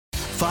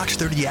Fox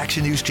 30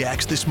 Action News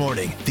Jax this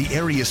morning, the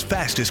area's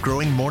fastest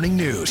growing morning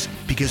news,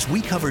 because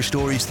we cover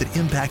stories that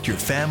impact your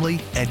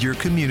family and your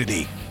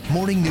community.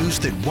 Morning news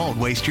that won't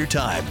waste your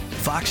time.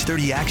 Fox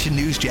 30 Action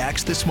News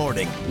Jax this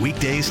morning,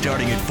 weekdays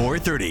starting at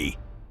 4:30.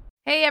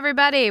 Hey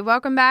everybody,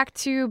 welcome back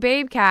to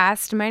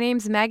Babecast. My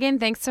name's Megan.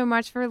 Thanks so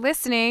much for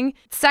listening.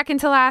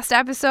 Second to last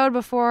episode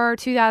before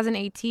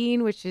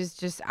 2018, which is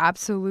just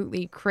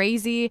absolutely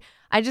crazy.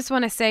 I just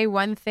want to say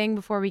one thing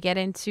before we get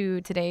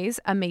into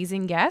today's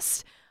amazing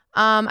guest.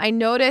 I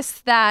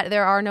noticed that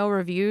there are no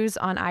reviews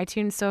on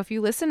iTunes, so if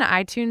you listen to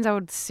iTunes, I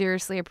would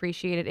seriously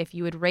appreciate it if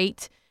you would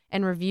rate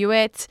and review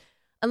it.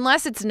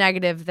 Unless it's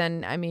negative,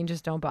 then,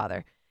 just don't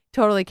bother.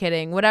 Totally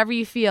kidding. Whatever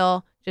you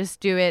feel,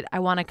 just do it. I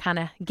want to kind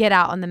of get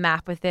out on the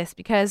map with this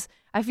because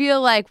I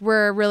feel like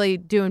we're really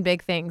doing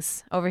big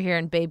things over here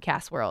in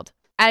Babecast world.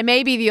 I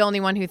may be the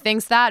only one who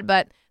thinks that,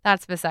 but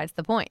that's besides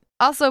the point.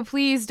 Also,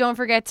 please don't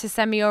forget to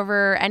send me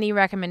over any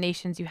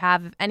recommendations you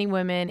have of any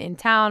women in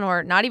town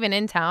or not even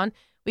in town.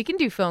 We can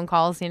do phone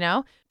calls,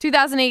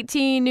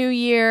 2018, new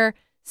year,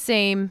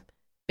 same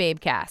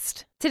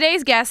Babecast.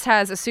 Today's guest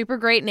has a super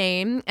great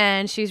name,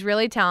 and she's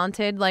really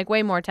talented, like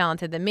way more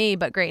talented than me,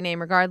 but great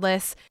name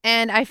regardless.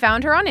 And I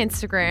found her on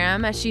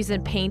Instagram. She's a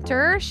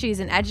painter, she's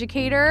an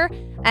educator,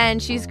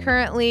 and she's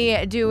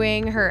currently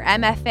doing her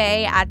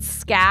MFA at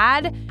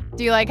SCAD.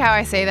 Do you like how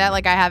I say that?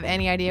 Like I have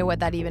any idea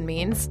what that even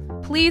means?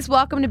 Please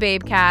welcome to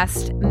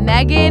Babecast,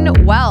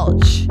 Megan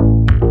Welch.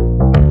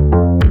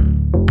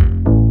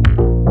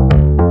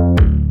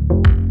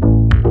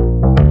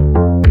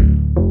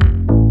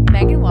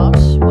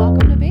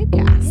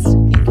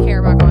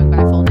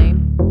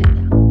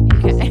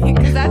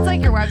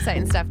 Website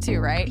and stuff too,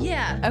 right?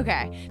 Yeah.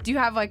 Okay. Do you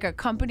have like a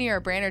company or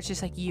a brand, or it's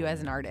just like you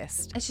as an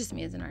artist? It's just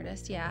me as an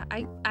artist. Yeah.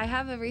 I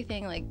have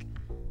everything. Like,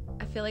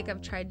 I feel like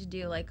I've tried to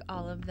do like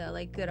all of the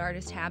like good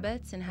artist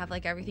habits and have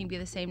like everything be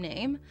the same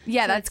name.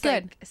 Yeah, so that's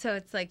good. So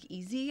it's like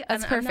easy.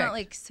 That's perfect. I'm not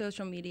like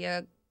social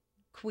media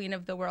queen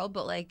of the world,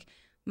 but like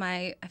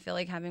I feel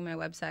like having my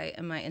website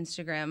and my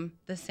Instagram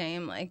the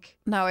same, like.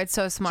 No, it's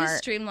so smart.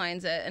 Just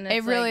streamlines it. And it's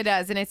it really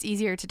does. And it's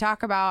easier to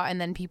talk about, and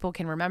then people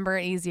can remember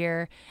it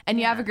easier. And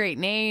you have a great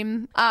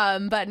name.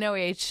 But no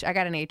H. I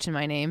got an H in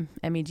my name.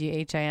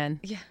 Meghin.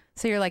 Yeah.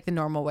 So you're like the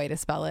normal way to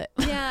spell it.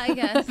 Yeah, I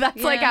guess.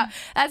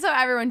 That's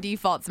how everyone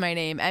defaults my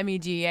name,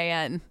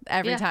 Meghin,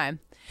 every time.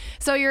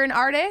 So you're an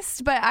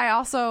artist, but I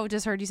also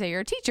just heard you say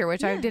you're a teacher,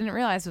 which I didn't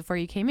realize before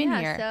you came in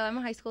here. So I'm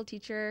a high school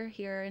teacher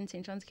here in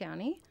St. Johns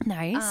County.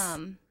 Nice.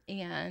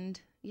 And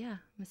yeah,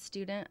 I'm a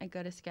student. I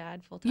go to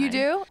SCAD full time. You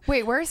do?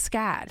 Wait, where's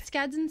SCAD?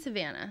 SCAD's in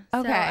Savannah.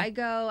 Okay. So I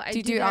go. Do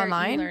you do it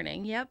online?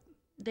 Learning. Yep.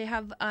 They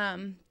have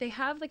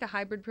like a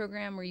hybrid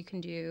program where you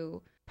can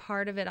do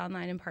part of it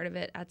online and part of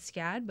it at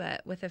SCAD,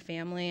 but with a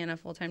family and a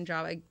full time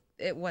job,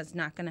 it was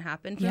not going to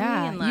happen for me.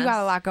 Unless, you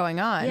got a lot going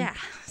on. Yeah.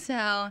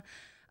 So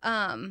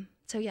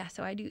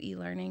I do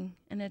e-learning,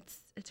 and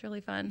it's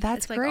really fun.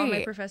 That's great. All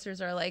my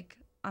professors are like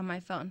on my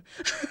phone.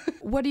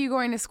 What are you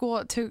going to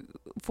school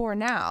for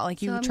now?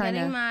 Like I'm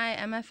getting my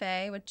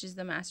MFA, which is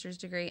the master's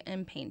degree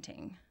in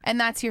painting. And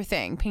that's your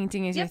thing.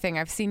 Painting is your thing.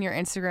 I've seen your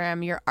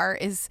Instagram. Your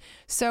art is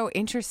so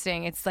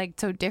interesting. It's like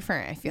so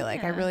different. I feel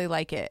like I really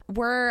like it.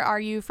 Where are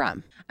you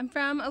from? I'm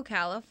from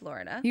Ocala,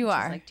 Florida. You which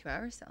are is like 2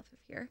 hours south of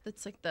here.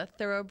 That's like the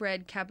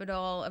thoroughbred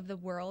capital of the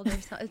world.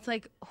 It's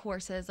like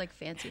horses, like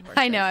fancy horses.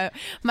 I know.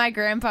 My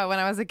grandpa, when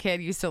I was a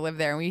kid, used to live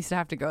there, and we used to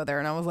have to go there.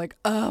 And I was like,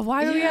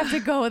 why do we have to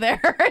go there?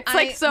 It's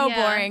like so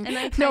boring.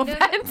 And no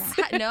offense.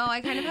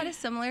 I kind of had a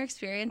similar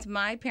experience.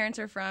 My parents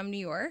are from New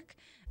York,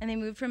 and they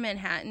moved from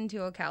Manhattan to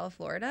Ocala,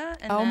 Florida.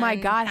 And oh my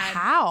God,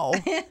 how?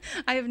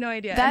 I have no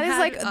idea. That is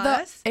like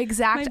the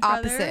exact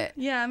opposite.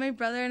 Yeah, my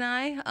brother and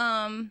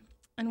I,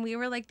 and we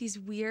were like these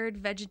weird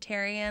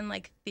vegetarian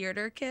like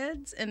theater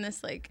kids, and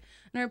and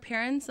our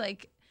parents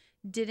like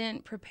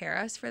didn't prepare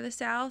us for the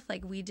South.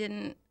 Like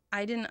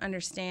I didn't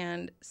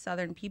understand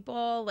Southern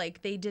people.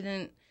 Like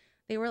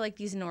they were like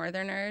these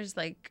Northerners,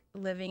 like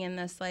living in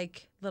this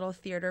like little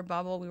theater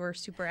bubble. We were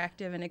super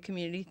active in a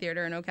community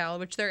theater in Ocala,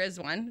 which there is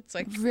one. It's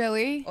like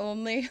really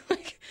only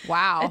like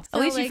wow. At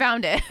least you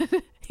found it.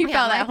 You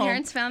found that home. My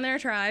parents found their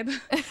tribe,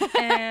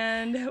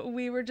 and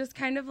we were just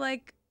kind of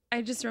like.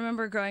 I just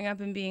remember growing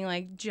up and being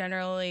like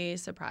generally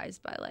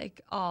surprised by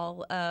like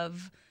all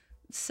of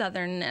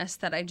Southernness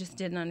that I just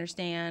didn't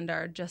understand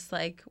or just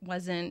like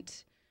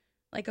wasn't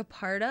like a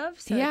part of.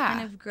 So I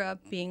kind of grew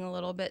up being a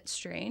little bit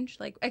strange,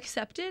 like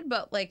accepted,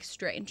 but like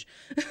strange.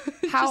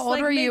 How old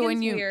like, were you when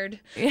Megan's you? Weird,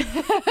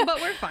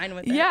 but we're fine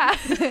with it. Yeah,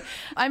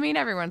 I mean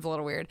everyone's a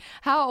little weird.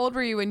 How old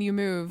were you when you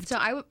moved? So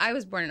I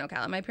was born in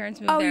Ocala. My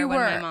parents moved there when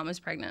my mom was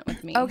pregnant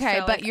with me. Okay,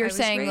 so, but you're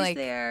saying like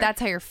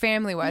that's how your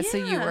family was. Yeah. So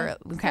you were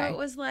okay. So it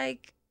was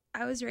like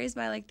I was raised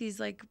by like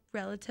these like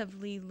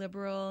relatively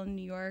liberal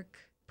New York.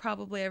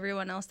 Probably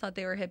everyone else thought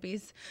they were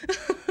hippies.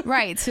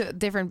 Right. So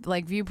different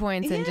like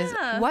viewpoints and just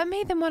what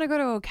made them want to go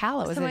to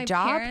Ocala? Was it a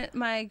job?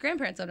 My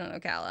grandparents lived in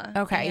Ocala.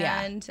 Okay.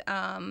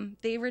 And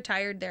they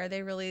retired there.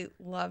 They really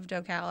loved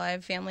Ocala. I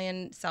have family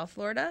in South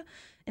Florida.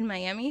 in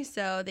Miami,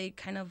 so they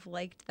kind of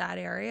liked that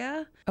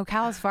area.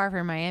 Ocala's far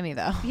from Miami,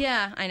 though.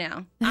 Yeah, I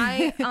know.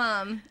 I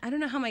don't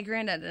know how my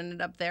granddad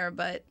ended up there,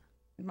 but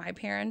my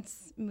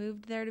parents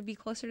moved there to be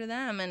closer to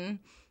them, and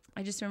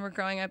I just remember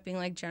growing up being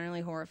like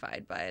generally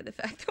horrified by the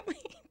fact that we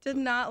did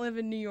not live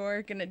in New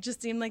York, and it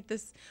just seemed like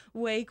this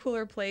way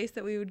cooler place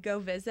that we would go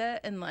visit,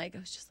 and like I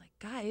was just like,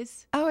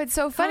 guys. Oh, it's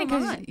so funny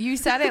because you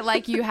said it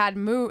like you had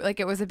moved, like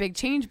it was a big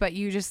change, but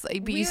you just,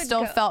 but you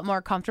still felt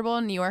more comfortable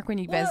in New York when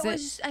you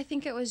visit. I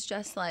think it was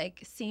just like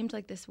seemed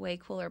like this way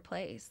cooler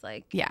place.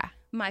 Like, yeah,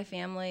 my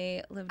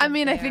family lived. I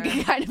mean, there. I think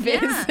it kind of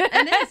is.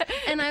 It is.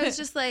 And I was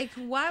just like,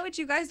 why would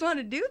you guys want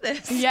to do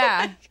this?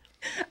 Yeah. Like,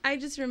 I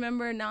just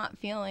remember not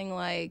feeling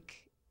like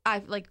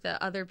like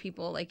the other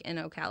people like in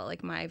Ocala,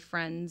 like my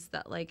friends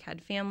that like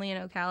had family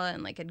in Ocala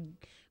and like had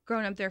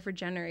grown up there for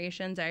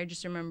generations. I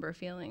just remember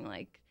feeling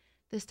like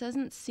this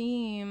doesn't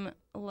seem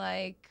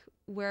like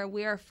where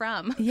we are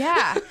from.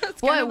 Yeah.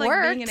 It's well, kind it of like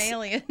worked. being an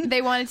alien.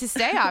 They wanted to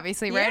stay,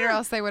 obviously, right? Yeah. Or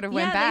else they would have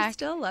went back. They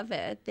still love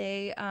it.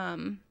 They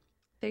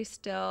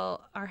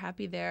still are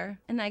happy there.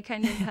 And I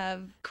kind of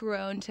have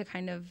grown to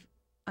kind of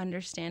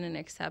understand and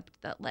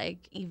accept that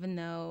like even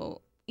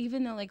though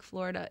like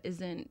Florida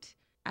isn't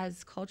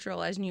as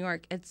cultural as New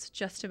York, it's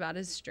just about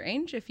as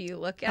strange if you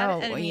look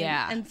at it. Oh,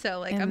 yeah. And so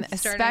like and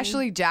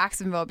especially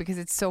Jacksonville, because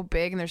it's so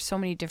big and there's so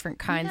many different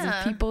kinds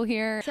of people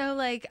here. So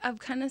like I've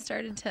kind of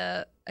started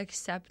to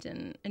accept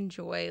and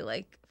enjoy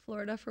like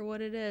Florida for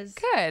what it is.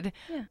 Good.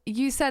 Yeah.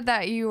 You said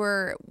that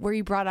were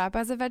you brought up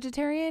as a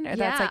vegetarian, or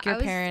that's like your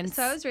parents?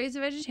 So I was raised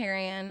a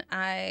vegetarian.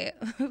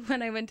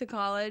 When I went to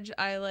college,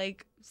 I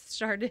like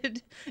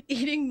started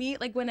eating meat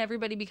like when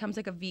everybody becomes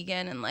like a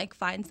vegan and like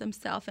finds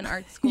themselves in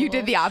art school. You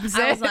did the opposite.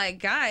 I was like,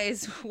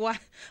 guys, what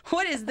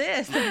is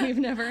this that we've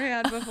never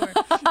had before?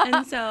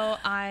 And so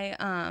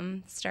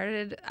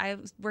I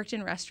worked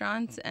in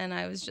restaurants, and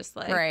I was just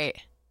like, right,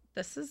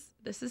 this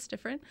is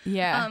different.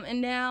 Yeah.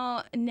 And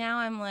now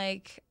I'm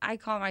like, I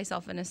call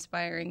myself an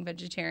aspiring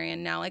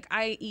vegetarian now. Like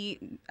I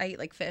eat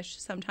like fish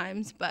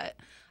sometimes, but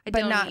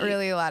don't not eat,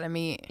 really a lot of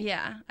meat.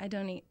 Yeah, I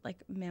don't eat like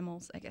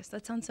mammals. I guess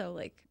that sounds so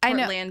like I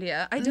know.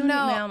 Portlandia. I don't eat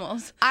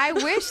mammals. I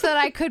wish that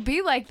I could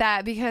be like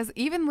that, because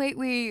even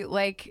lately,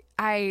 like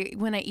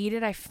when I eat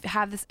it, I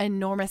have this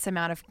enormous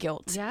amount of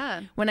guilt.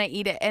 Yeah. When I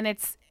eat it, and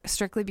it's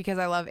strictly because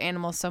I love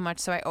animals so much,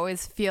 so I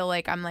always feel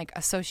like I'm like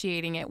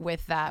associating it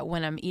with that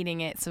when I'm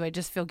eating it, so I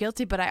just feel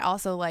guilty, but I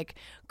also like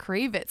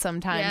crave it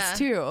sometimes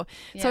too.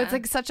 Yeah. So it's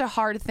like such a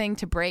hard thing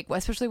to break,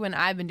 especially when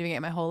I've been doing it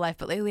my whole life,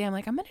 but lately I'm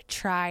like, I'm gonna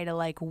try to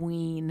like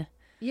wean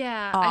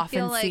I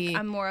feel and like see.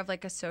 I'm more of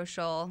like a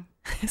social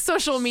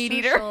meat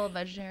eater,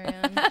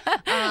 vegetarian,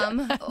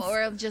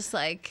 or just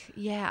like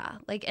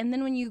like. And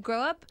then when you grow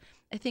up,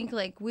 I think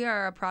like we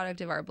are a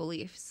product of our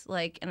beliefs,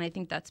 like, and I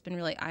think that's been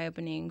really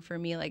eye-opening for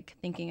me, like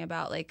thinking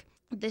about like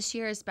this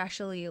year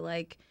especially,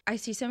 like I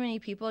see so many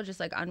people just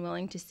like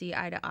unwilling to see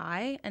eye to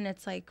eye, and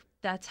it's like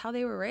that's how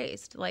they were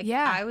raised. Like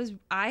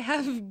I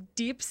have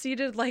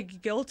deep-seated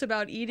like guilt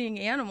about eating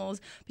animals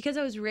because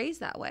I was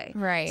raised that way.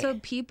 Right. So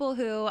people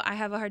who I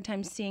have a hard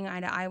time seeing eye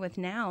to eye with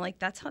now, like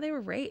that's how they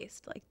were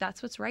raised. Like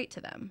that's what's right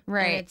to them.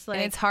 Right. And it's like,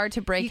 and it's hard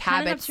to break you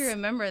kind habits. of have to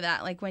remember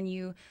that, like when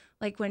you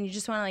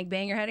just want to like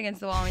bang your head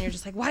against the wall and you're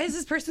just like, why is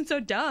this person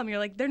so dumb? You're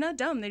like, they're not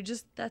dumb.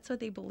 That's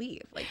what they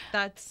believe. Like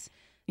that's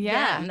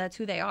them. That's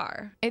who they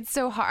are. It's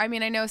so hard. I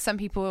mean, I know some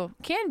people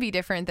can be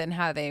different than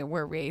how they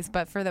were raised,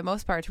 but for the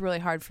most part, it's really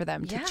hard for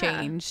them to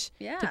change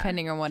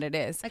depending on what it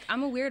is. Like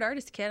I'm a weird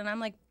artist kid, and I'm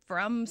like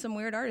from some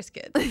weird artist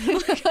kids.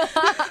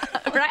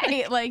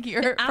 Right. Like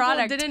your Apple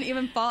product didn't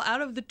even fall out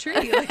of the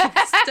tree. Like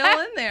it's still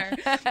in there.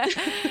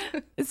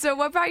 So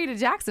what brought you to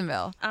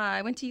Jacksonville?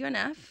 I went to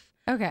UNF.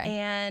 Okay.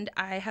 And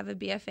I have a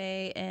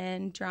BFA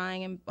in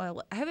drawing and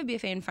I have a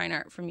BFA in fine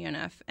art from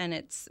UNF,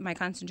 and my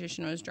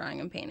concentration was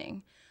drawing and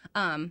painting.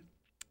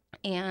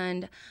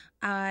 And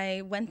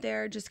I went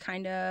there just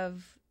kind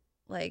of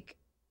like,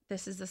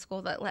 this is the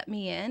school that let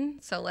me in,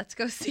 so let's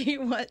go see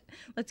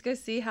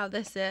how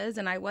this is.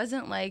 And I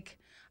wasn't a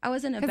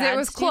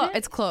bad student.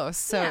 It's close.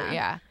 So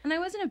yeah. And I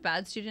wasn't a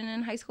bad student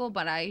in high school,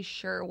 but I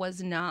sure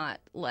was not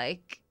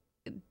like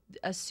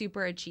a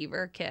super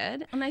achiever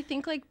kid. And I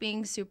think like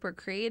being super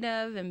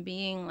creative and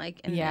being like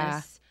in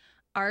this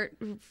art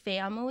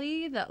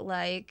family that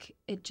like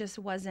it just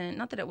wasn't,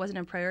 not that it wasn't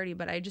a priority,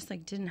 but I just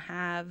like didn't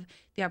have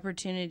the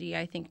opportunity,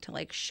 I think, to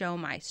like show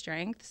my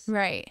strengths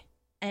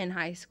in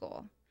high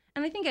school.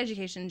 And I think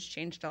education's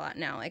changed a lot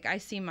now. Like I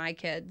see my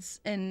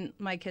kids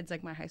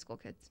like my high school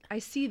kids, I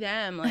see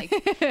them like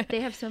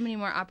they have so many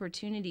more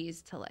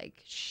opportunities to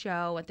like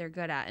show what they're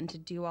good at and to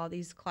do all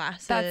these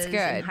classes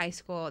in high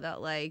school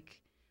that like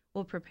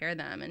will prepare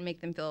them and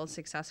make them feel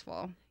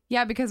successful.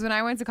 Yeah, because when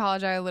I went to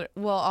college, I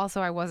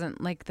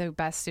wasn't like the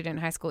best student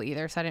in high school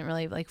either, so I didn't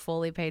really like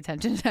fully pay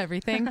attention to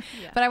everything.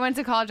 But I went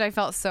to college, I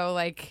felt so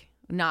like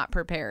not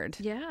prepared.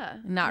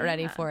 Not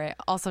ready for it.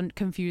 Also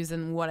confused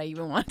in what I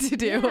even want to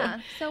do.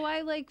 So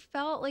I like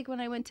felt like when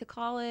I went to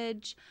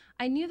college,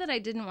 I knew that I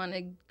didn't want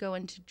to go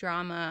into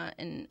drama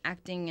and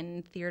acting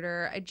and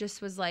theater. I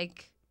just was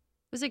like,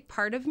 was like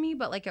part of me,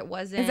 but like it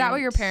wasn't. Is that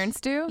what your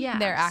parents do? Yeah.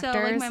 They're actors? So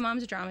like my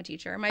mom's a drama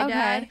teacher. My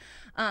dad,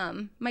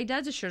 my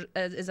dad's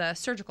is a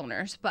surgical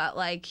nurse, but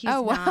like he's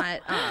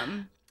not,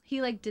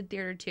 he like did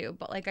theater too.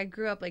 But like I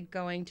grew up like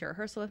going to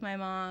rehearsal with my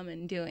mom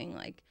and doing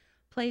like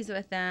plays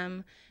with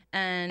them.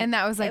 And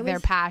that was like their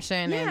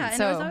passion. Yeah. And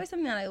so it was always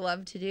something that I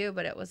loved to do,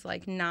 but it was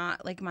like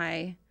not like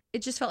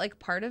it just felt like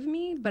part of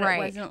me, but it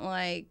wasn't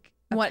like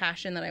a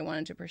passion that I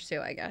wanted to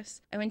pursue, I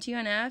guess. I went to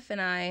UNF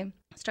and I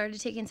started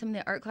taking some of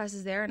the art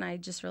classes there, and I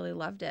just really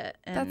loved it.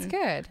 And that's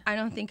good. I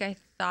don't think I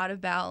thought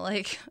about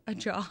like a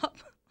job.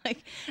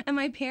 Like, and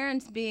my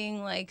parents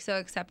being like so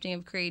accepting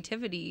of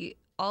creativity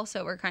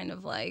also were kind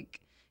of like,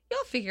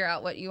 you'll figure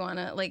out what you want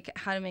to, like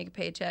how to make a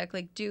paycheck,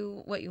 like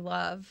do what you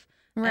love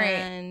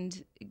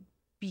and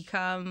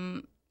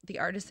become the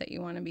artist that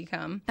you want to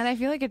become. And I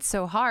feel like it's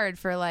so hard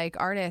for like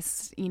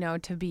artists, you know,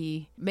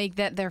 to make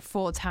that their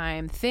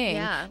full-time thing.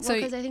 Yeah. Well,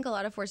 because I think a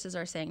lot of forces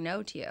are saying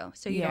no to you.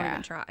 So you don't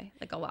even try,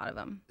 like a lot of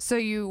them. So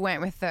you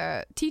went with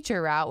the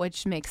teacher route,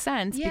 which makes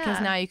sense because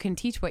now you can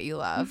teach what you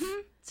love. Mm-hmm.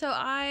 So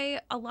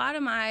a lot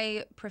of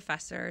my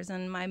professors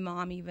and my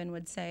mom even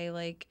would say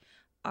like,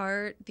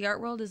 the art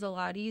world is a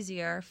lot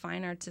easier.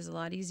 Fine arts is a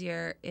lot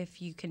easier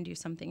if you can do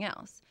something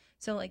else.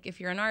 So like if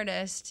you're an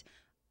artist,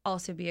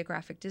 also be a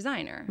graphic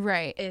designer.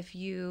 Right. If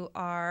you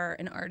are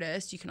an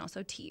artist, you can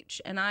also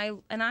teach. And I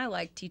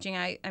like teaching.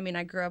 I mean,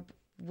 I grew up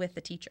with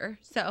a teacher,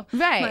 so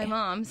my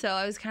mom. So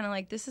I was kind of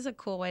like, this is a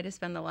cool way to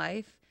spend a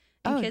life.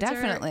 And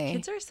definitely.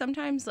 Kids are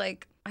sometimes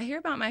like, I hear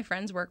about my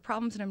friends' work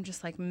problems and I'm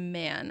just like,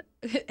 man,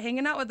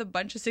 hanging out with a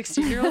bunch of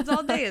 16-year-olds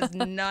all day is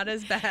not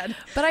as bad.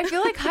 But I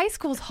feel like high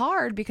school's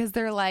hard because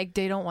they're like,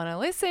 they don't want to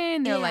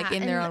listen. They're like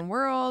in their own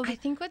world. I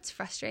think what's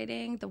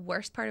frustrating, the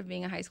worst part of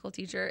being a high school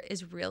teacher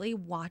is really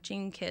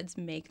watching kids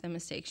make the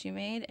mistakes you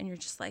made. And you're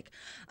just like,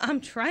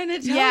 I'm trying to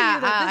tell you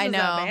that this is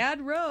a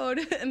bad road.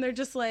 And they're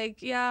just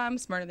like, yeah, I'm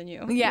smarter than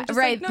you. Yeah,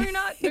 right. Like, no, you're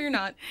not. No, you're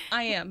not.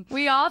 I am.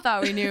 We all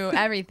thought we knew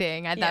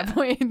everything at that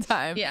point in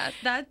time. Yeah,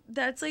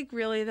 that's like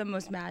really the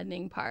most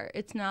maddening part.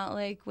 It's not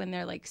like when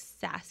they're like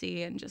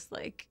sassy and just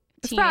like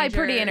it's probably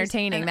pretty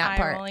entertaining, that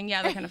part. Rolling.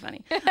 Yeah, they're kind of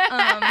funny.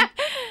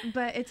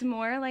 But it's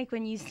more like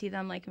when you see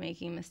them like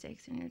making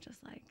mistakes and you're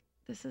just like,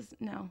 this is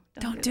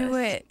don't do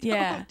this. it.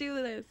 Yeah. Don't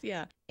do this.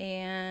 Yeah.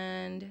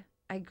 And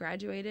I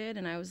graduated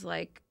and I was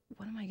like,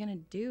 what am I gonna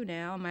do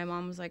now? My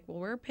mom was like, well,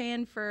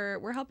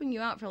 we're helping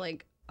you out for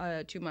like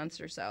 2 months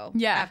or so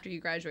after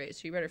you graduate,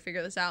 so you better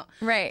figure this out.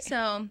 Right.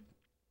 So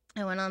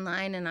I went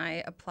online and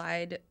I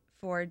applied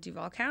for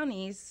Duval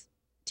County's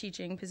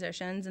teaching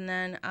positions, and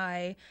then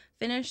I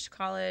finished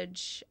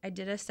college. I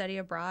did a study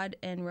abroad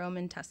in Rome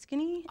and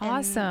Tuscany.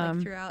 Awesome. And,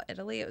 like, throughout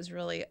Italy. It was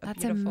really a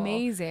beautiful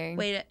amazing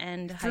way to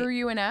end.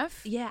 Through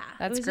UNF? Yeah.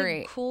 That's great. It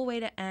was a cool way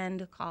to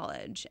end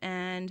college.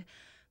 And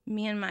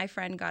me and my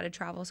friend got a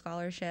travel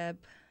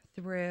scholarship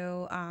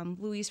through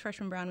Louise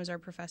Freshman Brown was our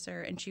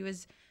professor, and she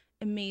was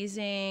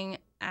amazing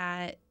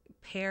at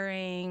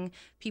pairing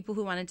people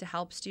who wanted to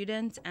help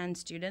students and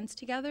students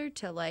together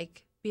to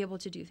like be able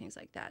to do things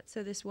like that.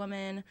 So this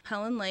woman,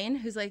 Helen Lane,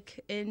 who's like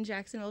in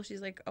Jacksonville,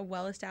 she's like a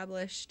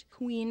well-established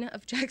queen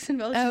of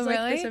Jacksonville. She's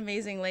like this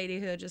amazing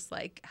lady who just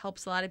like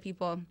helps a lot of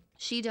people.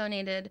 She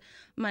donated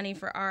money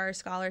for our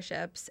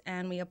scholarships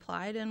and we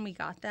applied and we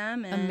got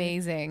them. And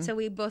amazing. So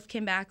we both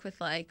came back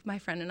with like, my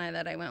friend and I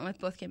that I went with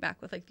both came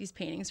back with like these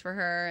paintings for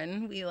her,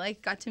 and we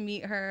like got to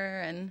meet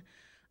her and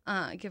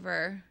give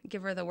her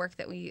some of the work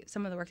that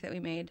we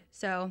made.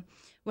 So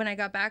when I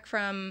got back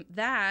from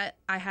that,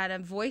 I had a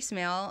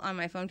voicemail on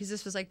my phone because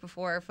this was like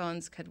before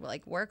phones could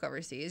like work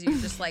overseas. You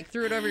just like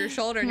threw it over your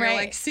shoulder and you're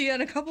like, see you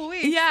in a couple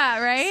weeks.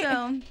 Yeah, right.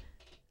 So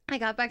I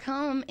got back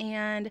home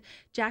and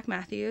Jack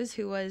Matthews,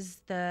 who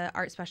was the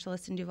art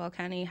specialist in Duval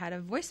County, had a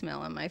voicemail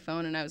on my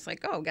phone, and I was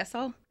like, oh,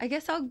 I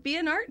guess I'll be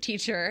an art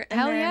teacher. And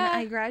then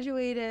I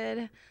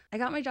graduated. I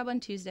got my job on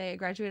Tuesday. I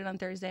graduated on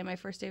Thursday. My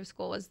first day of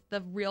school was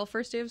the real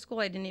first day of school.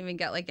 I didn't even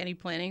get like any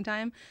planning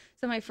time.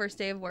 So my first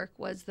day of work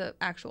was the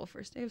actual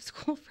first day of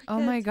school for kids.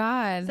 Oh my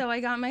God. So I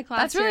got in my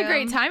classroom. That's really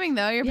great timing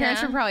though. Your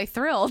parents were probably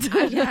thrilled.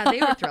 Yeah, they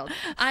were thrilled.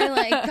 I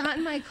like got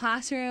in my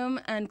classroom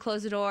and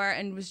closed the door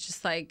and was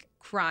just like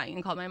crying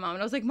and called my mom.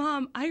 And I was like,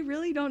 Mom, I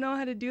really don't know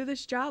how to do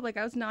this job. Like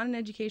I was not an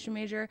education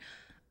major.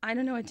 I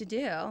don't know what to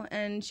do.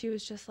 And she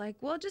was just like,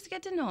 well, just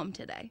get to know them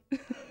today.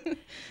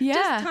 Yeah.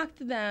 Just talk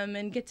to them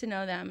and get to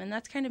know them. And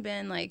that's kind of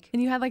been like.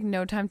 And you had like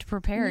no time to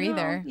prepare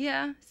either.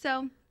 Yeah.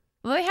 So.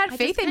 Well, they had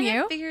faith in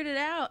you. I figured it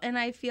out. And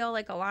I feel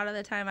like a lot of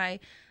the time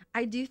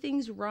I do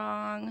things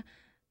wrong,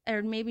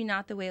 or maybe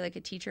not the way like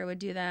a teacher would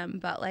do them.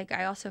 But like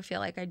I also feel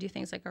like I do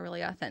things like a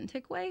really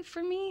authentic way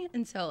for me.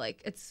 And so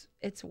like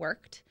it's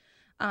worked.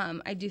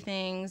 I do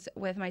things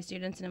with my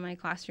students and in my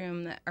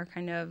classroom that are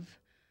kind of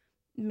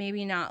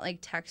maybe not like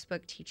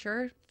textbook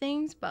teacher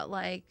things, but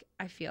like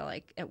I feel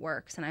like it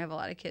works. And I have a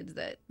lot of kids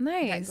that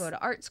go to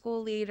art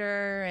school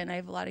later, and I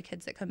have a lot of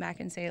kids that come back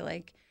and say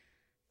like,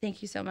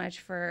 thank you so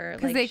much for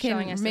because they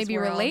showing can us maybe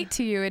this world. relate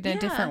to you in a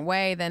different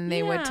way than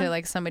they would to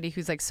like somebody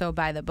who's like so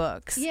by the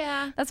books.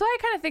 Yeah. That's why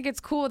I kind of think it's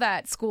cool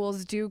that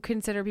schools do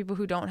consider people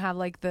who don't have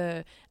like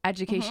the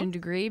education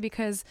degree,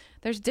 because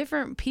there's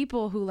different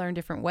people who learn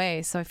different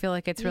ways. So I feel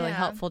like it's really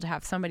helpful to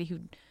have somebody who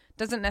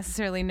doesn't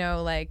necessarily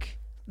know like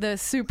the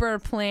super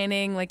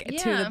planning like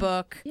to the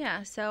book.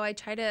 Yeah, so I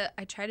try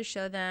to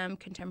show them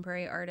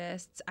contemporary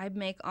artists. I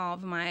make all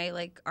of my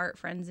like art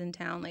friends in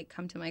town like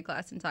come to my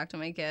class and talk to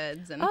my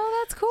kids. And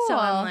oh, that's cool. So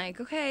I'm like,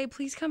 okay,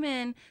 please come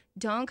in.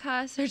 Don't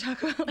cuss or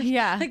talk about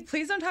like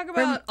please don't talk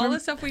about all the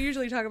stuff we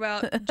usually talk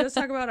about. Just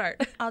talk about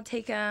art. I'll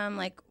take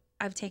them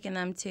I've taken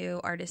them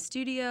to artist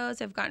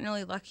studios. I've gotten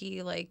really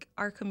lucky. Like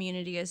our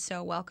community is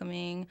so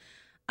welcoming.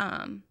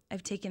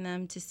 I've taken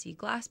them to see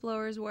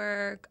glassblowers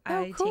work.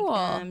 I take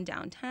them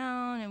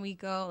downtown and we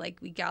go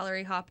we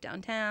gallery hop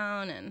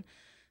downtown and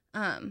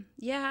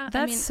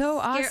that's so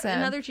awesome.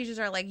 And other teachers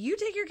are like, you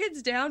take your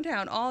kids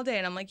downtown all day,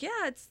 and I'm like,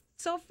 yeah, it's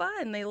so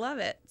fun. They love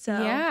it. So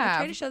I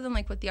try to show them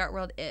what the art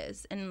world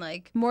is and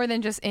more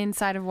than just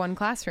inside of one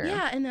classroom.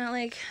 Yeah, and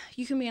that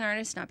you can be an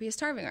artist, not be a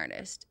starving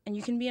artist, and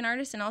you can be an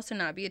artist and also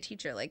not be a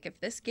teacher.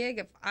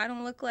 If I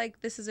don't look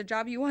like this is a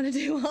job you want to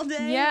do all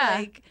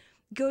day,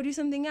 go do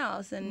something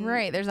else. And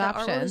there's the options.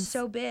 Art world is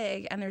so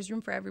big, and there's room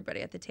for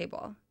everybody at the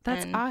table.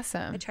 That's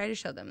awesome. I try to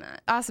show them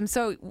that. Awesome.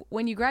 So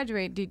when you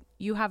graduate, did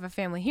you have a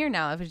family here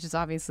now? Which is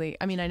obviously,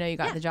 I mean, I know you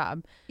got the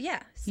job.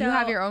 Yeah. So you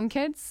have your own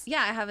kids?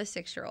 Yeah, I have a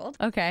 6-year-old.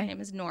 Okay. Her name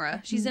is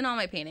Nora. She's in all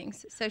my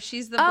paintings. So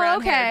she's the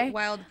brown-haired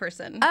wild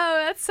person.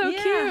 Oh, that's so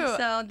cute.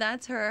 So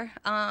that's her.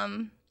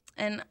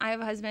 And I have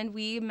a husband.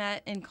 We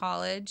met in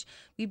college.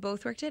 We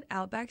both worked at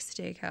Outback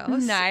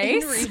Steakhouse.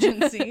 Nice. In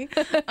Regency.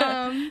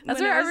 That's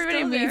where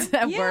everybody meets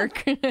at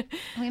work.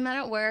 We met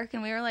at work,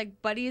 and we were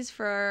buddies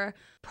for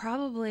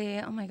probably,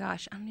 oh my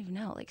gosh, I don't even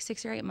know,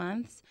 6 or 8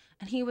 months.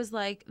 And he was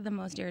the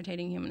most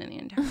irritating human in the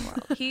entire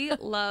world. He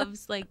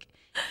loves,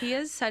 he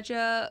is such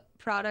a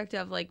product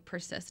of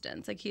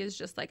persistence. He is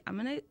just I'm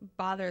going to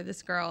bother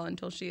this girl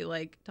until she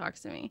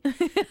talks to me.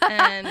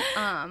 And,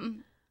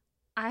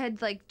 I had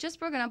just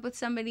broken up with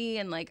somebody,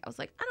 and I was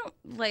I don't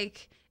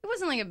it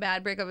wasn't a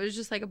bad breakup, it was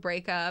just a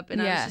breakup,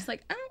 and I was just I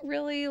don't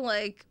really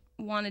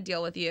want to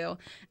deal with you.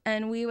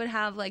 And we would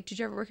have did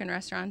you ever work in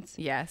restaurants?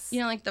 Yes. You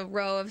know, the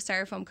row of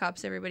styrofoam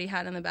cups everybody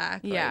had in the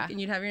back, and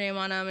you'd have your name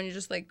on them, and you're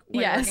just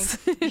yes.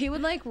 working. He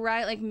would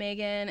write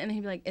Megan, and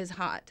he'd be is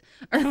hot,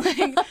 or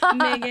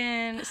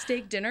Megan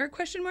steak dinner ?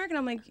 And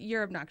I'm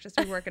you're obnoxious.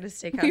 We work at a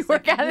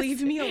steakhouse.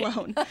 Leave me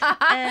alone.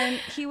 And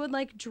he would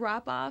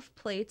drop off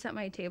plates at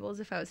my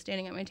tables if I was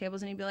standing at my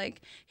tables, and he'd be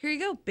here you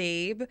go,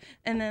 babe.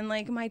 And then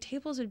my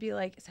tables would be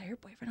is that your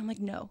boyfriend?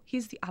 I'm no,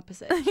 he's the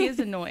opposite. He is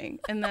annoying.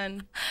 And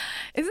then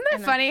isn't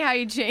that funny how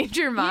you change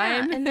your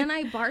mind? Yeah, and then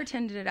I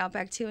bartended at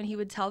Outback too, and he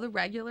would tell the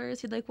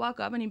regulars, he'd walk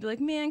up and he'd be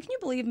man, can you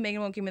believe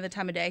Megan won't give me the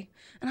time of day?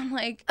 And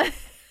I'm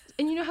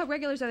and you know how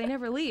regulars are, they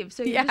never leave.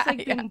 So you're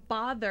just being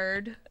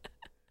bothered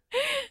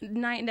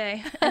night and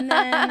day. And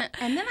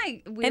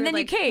then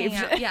you caved.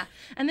 Yeah.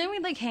 And then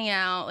we'd hang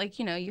out,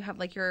 you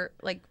have your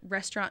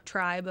restaurant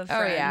tribe of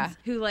friends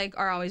who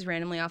are always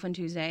randomly off on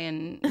Tuesday,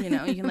 and you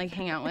can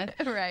hang out with.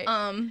 Right.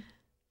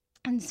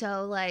 And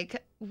so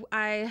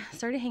I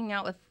started hanging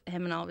out with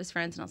him and all of his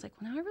friends, and I was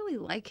well, now I really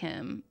like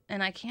him,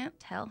 and I can't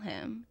tell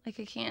him. I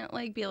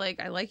can't be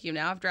I like you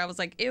now after I was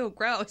ew,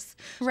 gross.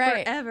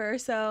 Right. Forever.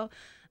 So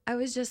I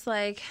was just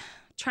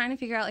trying to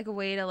figure out a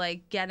way to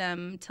get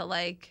him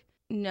to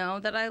know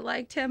that I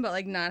liked him,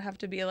 but not have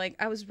to be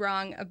I was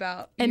wrong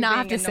about and not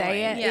have to annoying.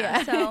 say it.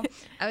 Yeah. So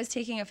I was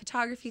taking a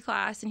photography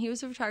class, and he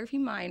was a photography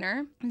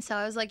minor, and so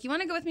I was you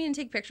want to go with me and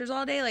take pictures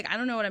all day? I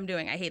don't know what I'm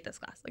doing. I hate this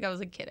class. I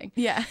was kidding.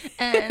 Yeah.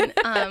 And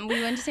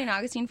we went to St.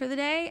 Augustine for the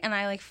day, and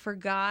I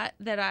forgot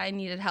that I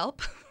needed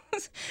help.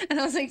 And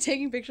I was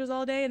taking pictures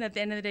all day, and at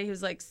the end of the day he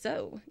was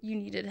so you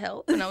needed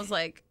help? And I was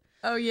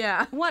oh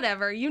yeah,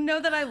 whatever. You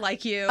know that I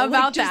like you.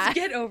 About just that.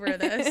 Get over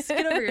this.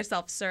 Get over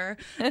yourself, sir.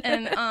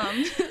 And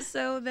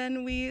so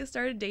then we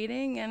started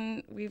dating,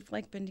 and we've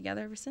been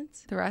together ever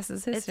since. The rest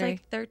is history.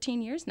 It's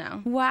 13 years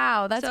now.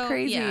 Wow, that's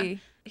crazy. Yeah,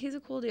 he's a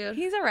cool dude.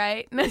 He's all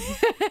right.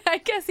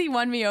 I guess he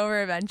won me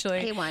over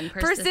eventually. He won.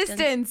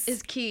 Persistence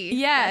is key.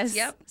 Yes.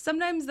 Yep.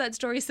 Sometimes that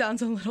story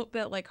sounds a little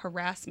bit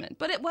harassment,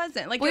 but it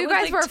wasn't. Well, you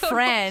guys were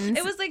friends.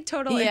 It was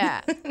totally.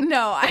 Yeah.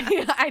 No,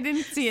 I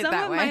didn't see it that way.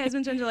 Some of my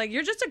husband's friends are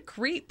you're just a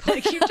creep.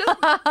 You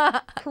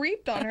just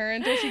creeped on her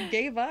until she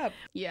gave up.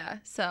 Yeah.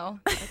 So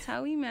that's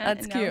how we met.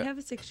 That's and cute. Now we have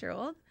a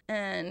 6-year-old,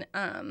 and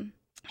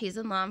he's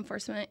in law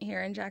enforcement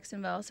here in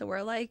Jacksonville. So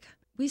we're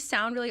we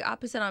sound really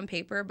opposite on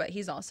paper, but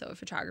he's also a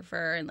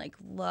photographer and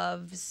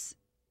loves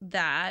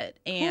that,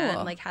 and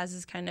cool. has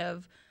this kind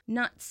of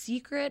not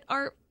secret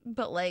art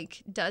but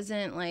like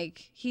doesn't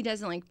like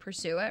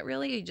pursue it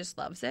really. He just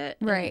loves it.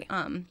 Right.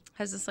 And,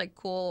 has this like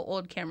cool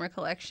old camera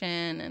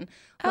collection and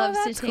loves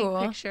to take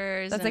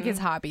pictures. That's like his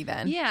hobby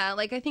then. Yeah,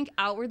 like I think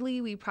outwardly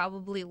we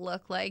probably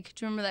look like,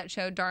 do you remember that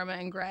show Dharma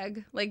and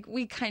Greg? Like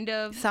we kind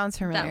of sounds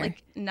familiar. That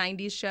like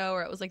 90s show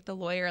where it was like the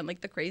lawyer and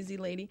like the crazy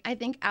lady. I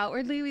think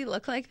outwardly we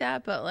look like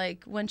that, but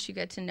like once you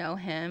get to know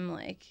him,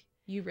 like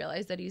you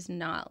realize that he's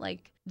not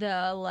like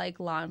the like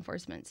law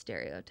enforcement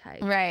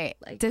stereotype. Right.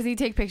 Like, does he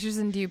take pictures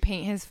and do you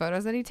paint his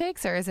photos that he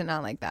takes, or is it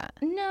not like that?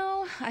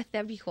 No,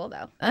 that'd be cool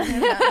though.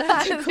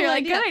 That's a cool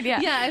idea. Good idea.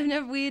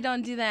 Yeah, we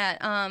don't do that.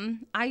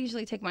 I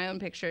usually take my own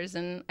pictures,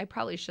 and I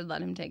probably should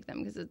let him take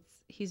them because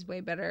he's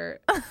way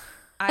better.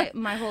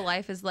 My whole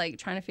life is like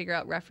trying to figure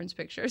out reference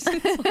pictures.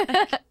 It's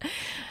like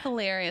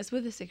hilarious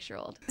with a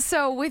 6-year-old.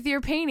 So with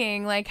your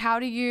painting, like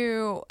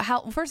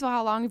first of all,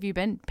 how long have you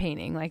been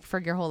painting? Like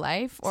for your whole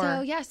life?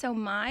 Or? So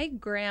my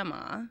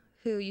grandma,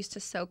 who used to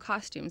sew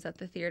costumes at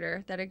the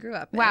theater that I grew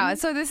up in. Wow,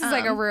 so this is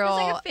like a real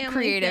like a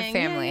creative thing.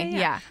 family.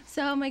 Yeah.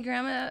 So my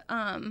grandma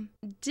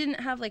didn't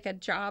have like a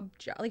job.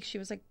 Like she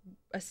was like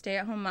a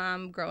stay-at-home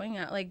mom growing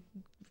up, like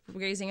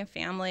raising a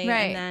family.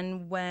 Right. And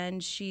then when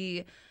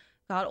she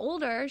got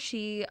older,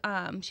 she'd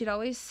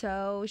always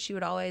sew. She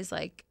would always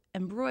like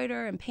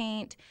embroider and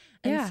paint.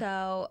 And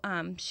so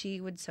she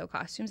would sew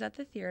costumes at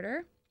the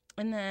theater.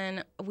 And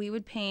then we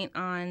would paint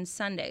on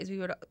Sundays. We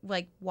would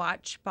like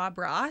watch Bob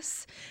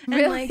Ross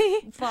and like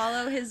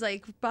follow his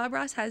like Bob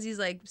Ross has these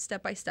like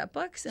step-by-step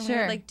books, and we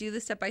would like do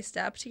the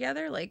step-by-step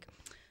together, like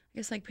I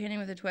guess like painting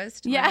with a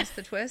twist. Yeah.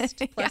 The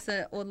twist plus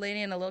an old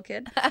lady and a little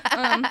kid.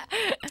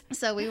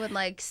 So we would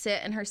like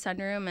sit in her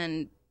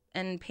sunroom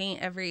and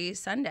paint every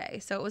Sunday.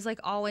 So it was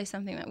like always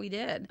something that we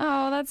did.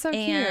 Oh, that's so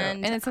cute.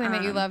 And it's something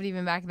that you loved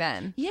even back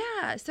then.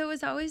 Yeah. So it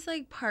was always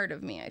like part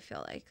of me, I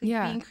feel like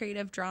being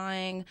creative,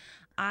 drawing.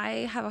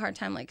 I have a hard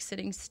time like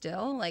sitting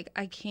still. Like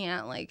I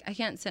can't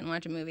sit and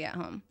watch a movie at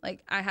home.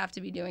 Like I have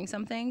to be doing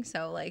something.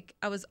 So like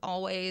I was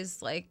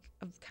always like,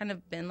 I've kind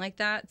of been like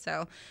that.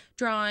 So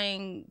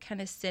drawing, kind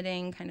of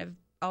sitting, kind of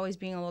always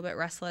being a little bit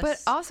restless.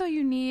 But also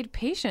you need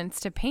patience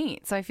to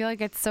paint. So I feel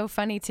like it's so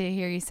funny to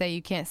hear you say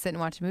you can't sit and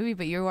watch a movie,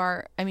 but you're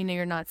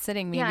not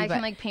sitting maybe. Yeah, I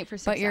can like paint for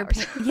 6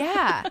 hours.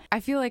 Yeah. I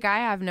feel like I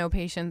have no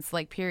patience,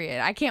 like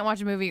period. I can't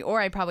watch a movie or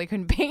I probably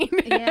couldn't paint.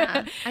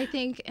 Yeah. I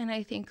think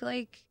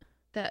like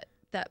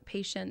that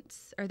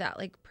patience or that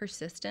like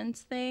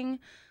persistence thing,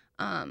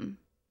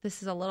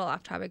 this is a little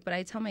off topic, but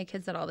I tell my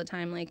kids that all the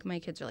time. Like my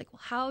kids are like,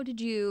 well,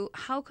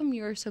 how come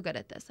you're so good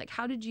at this? Like,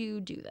 how did you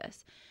do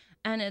this?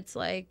 And it's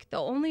like the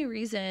only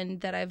reason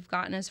that I've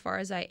gotten as far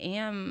as I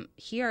am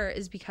here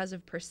is because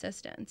of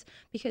persistence.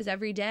 Because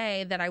every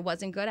day that I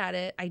wasn't good at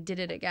it, I did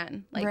it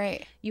again.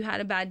 Like you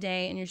had a bad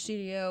day in your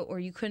studio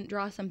or you couldn't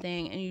draw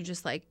something and you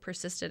just like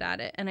persisted at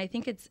it. And I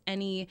think it's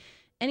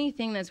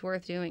anything that's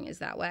worth doing is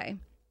that way.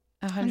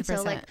 100%.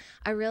 So like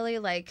I really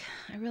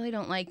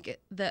don't like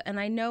and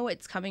I know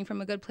it's coming from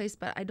a good place,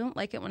 but I don't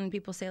like it when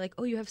people say like,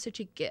 oh, you have such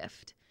a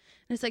gift.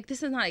 And it's like,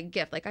 this is not a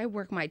gift. Like I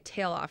work my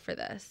tail off for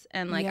this.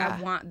 And like I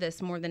want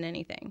this more than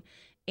anything.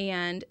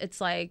 And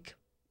it's like,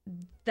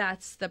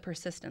 that's the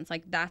persistence.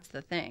 Like that's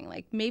the thing.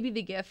 Like maybe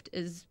the gift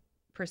is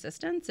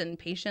persistence and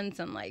patience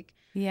and like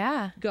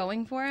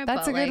going for it.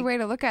 That's a good way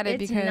to look at it,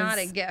 because it's not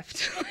a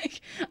gift.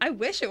 Like I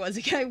wish it was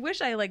a gift. I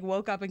wish I like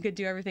woke up and could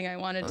do everything I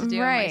wanted to do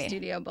in my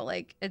studio, but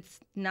like that's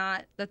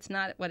not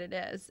what it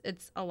is.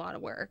 It's a lot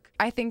of work.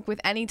 I think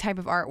with any type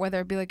of art, whether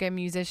it be like a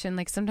musician,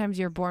 like sometimes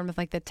you're born with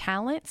like the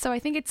talent. So I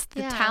think it's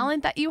the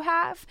talent that you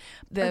have,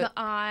 or the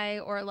eye,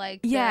 or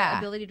like the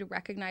ability to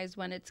recognize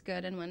when it's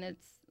good and when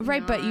it's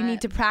not. But you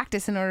need to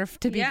practice in order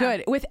to be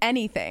good with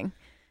anything.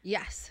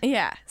 Yes.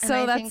 Yeah.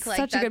 So that's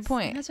such a good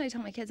point. That's what I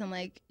tell my kids. I'm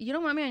like, you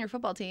don't want me on your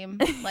football team.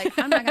 Like,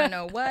 I'm not going to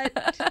know where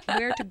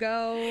to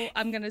go.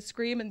 I'm going to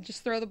scream and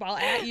just throw the ball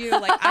at you.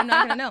 Like, I'm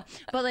not going to know.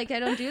 But like, I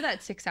don't do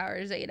that 6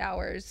 hours, 8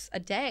 hours a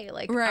day.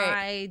 Like,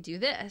 I do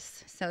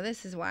this. So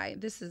this is why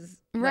this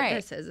is what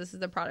this is. This is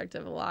the product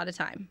of a lot of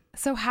time.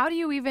 So how do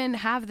you even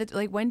have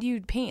when do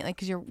you paint? Like,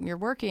 cause you're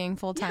working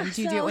full time.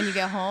 Do you do it when you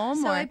get home?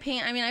 So I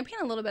paint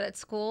a little bit at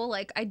school.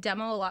 Like I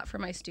demo a lot for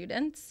my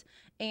students.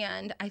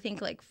 And I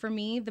think, like, for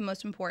me, the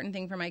most important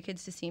thing for my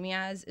kids to see me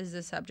as is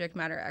a subject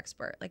matter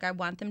expert. Like, I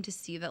want them to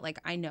see that, like,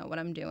 I know what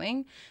I'm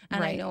doing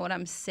and I know what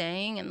I'm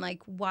saying. And,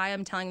 like, why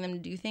I'm telling them to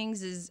do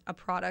things is a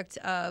product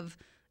of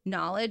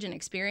knowledge and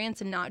experience,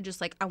 and not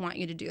just, like, I want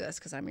you to do this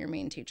because I'm your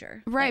main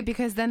teacher. Right, like,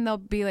 because then they'll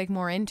be, like,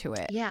 more into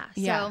it. Yeah.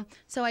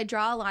 So I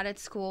draw a lot at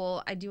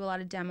school. I do a lot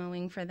of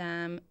demoing for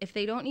them. If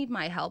they don't need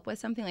my help with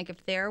something, like,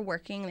 if they're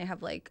working, they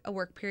have, like, a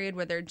work period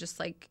where they're just,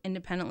 like,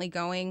 independently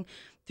going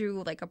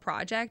through like a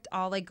project,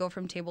 I'll like go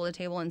from table to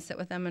table and sit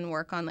with them and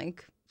work on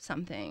like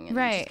something and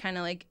just kind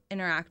of like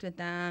interact with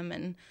them,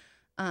 and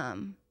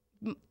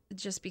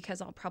just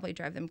because I'll probably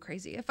drive them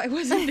crazy if I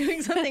wasn't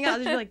doing something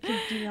else. I'd be like,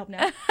 do you help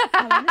now?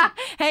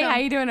 Hey, how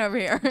you doing over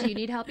here? Do you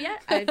need help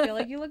yet? I feel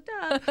like you looked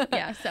up.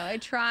 Yeah, so I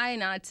try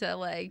not to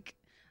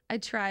I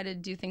try to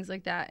do things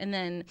like that. And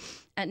then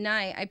at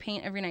night, I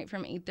paint every night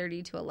from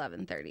 8:30 to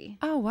 11:30.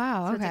 Oh,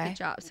 wow. So okay. it's like a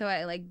job.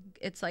 So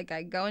it's like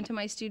I go into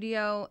my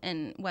studio,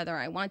 and whether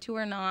I want to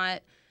or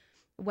not,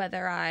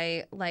 whether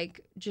I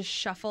like just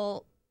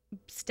shuffle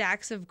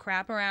stacks of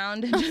crap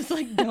around and just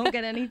like don't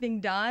get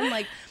anything done,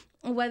 like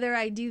whether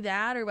I do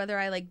that or whether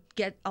I like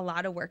get a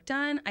lot of work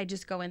done, I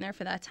just go in there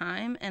for that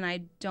time, and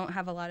I don't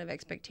have a lot of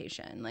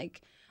expectation.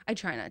 Like I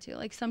try not to.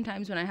 Like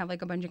sometimes when I have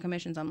like a bunch of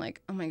commissions, I'm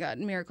like, oh my God,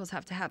 miracles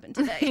have to happen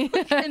today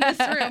in this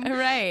room.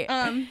 Right.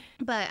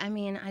 But I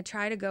mean, I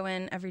try to go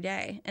in every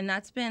day, and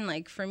that's been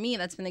like, for me,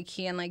 that's been the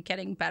key in like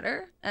getting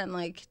better and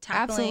like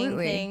tackling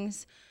Absolutely.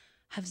 things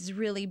has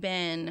really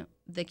been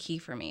the key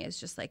for me. Is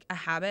just like a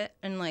habit,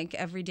 and like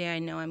every day I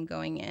know I'm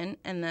going in,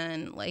 and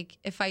then like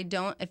if I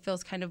don't, it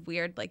feels kind of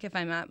weird. Like if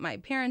I'm at my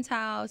parents'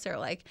 house, or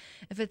like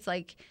if it's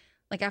like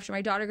after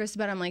my daughter goes to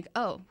bed, I'm like,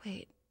 oh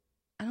wait,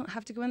 I don't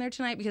have to go in there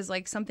tonight because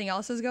like something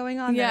else is going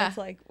on. Yeah. Then it's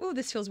like, oh,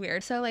 this feels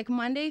weird. So like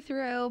Monday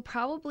through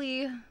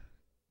probably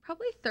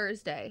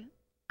Thursday,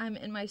 I'm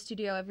in my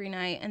studio every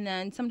night, and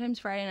then sometimes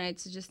Friday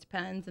nights, it just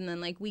depends. And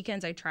then like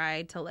weekends, I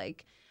try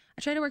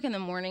to work in the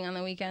morning on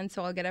the weekend,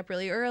 so I'll get up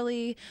really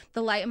early.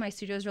 The light in my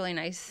studio is really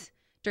nice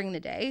during the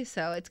day,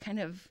 so it's kind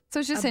of So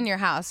it's just in your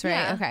house, right?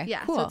 yeah, Okay.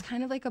 yeah. Cool. So it's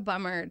kind of like a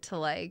bummer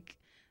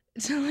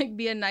to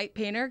be a night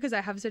painter because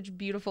I have such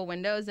beautiful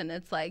windows, and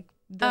it's like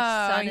the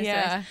sun is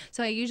yeah. nice.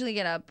 So I usually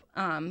get up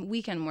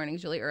weekend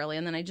mornings really early,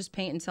 and then I just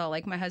paint until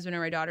like my husband or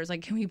my daughter's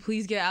like, can we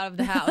please get out of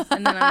the house?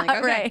 And then I'm like,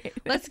 okay, Right.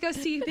 let's go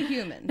see the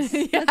humans.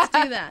 Let's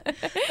do that.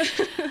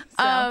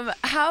 So,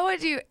 how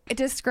would you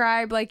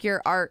describe like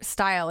your art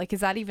style? Like,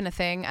 is that even a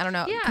thing? I don't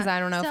know. Because I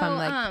don't know if I'm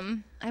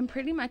like. I'm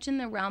pretty much in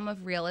the realm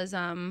of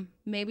realism.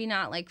 Maybe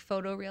not like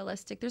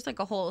photorealistic. There's like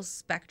a whole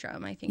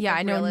spectrum, I think. Yeah, of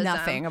I know realism,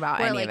 nothing about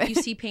where, any like, of it. you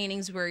see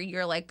paintings where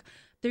you're like,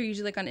 they're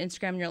usually like on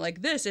Instagram, and you're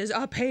like, this is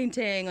a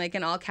painting, like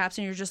in all caps,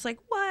 and you're just like,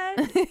 what?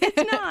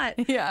 It's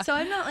not. Yeah. So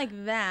I'm not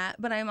like that,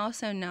 but I'm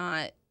also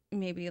not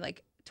maybe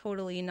like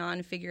totally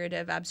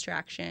non-figurative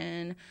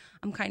abstraction.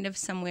 I'm kind of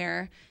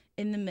somewhere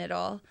in the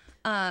middle.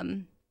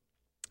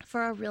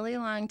 For a really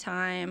long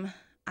time,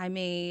 I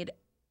made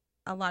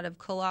a lot of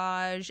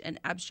collage and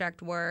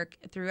abstract work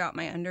throughout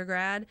my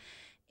undergrad.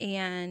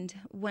 And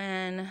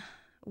when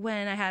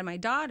I had my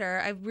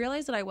daughter, I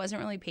realized that I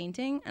wasn't really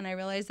painting, and I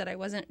realized that I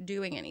wasn't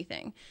doing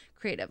anything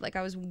creative. Like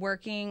I was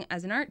working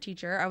as an art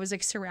teacher. I was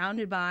like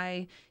surrounded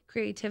by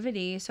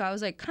creativity. So I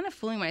was like kind of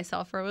fooling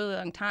myself for a really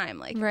long time.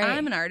 Like Right.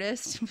 I'm an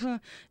artist.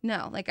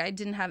 No, like I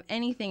didn't have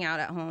anything out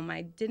at home.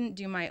 I didn't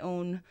do my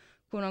own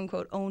quote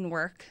unquote own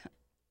work.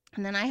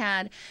 And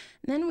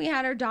then we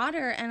had our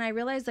daughter, and I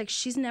realized like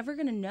she's never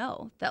gonna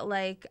know that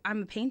like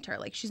I'm a painter.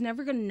 Like she's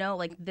never gonna know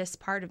like this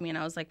part of me. And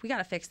I was like, we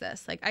gotta fix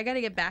this. Like I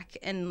gotta get back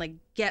and like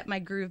get my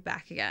groove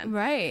back again.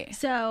 Right.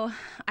 So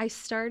I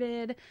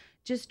started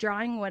just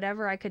drawing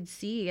whatever I could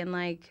see, and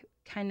like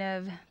kind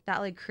of that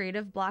like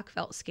creative block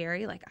felt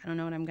scary. Like I don't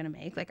know what I'm gonna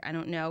make. Like I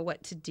don't know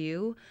what to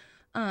do.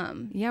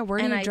 Yeah, where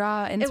do you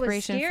draw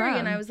inspiration it was scary, from?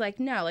 and I was like,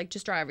 no, like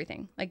just draw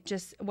everything. Like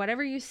just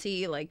whatever you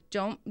see, like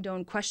don't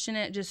question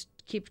it, just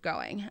keep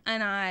going.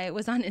 And I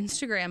was on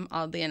Instagram,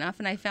 oddly enough,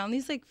 and I found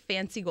these like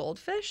fancy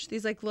goldfish,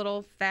 these like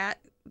little fat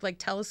like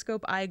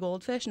telescope eye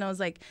goldfish, and I was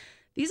like,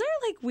 these are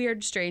like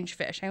weird, strange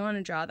fish. I want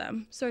to draw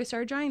them. So I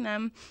started drawing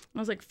them. I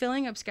was like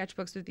filling up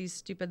sketchbooks with these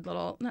stupid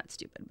little, not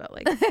stupid, but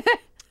like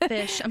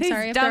fish. I'm These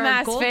sorry if there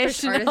are dumbass goldfish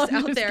fish. No, artists I'm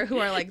out just there who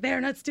are like, they're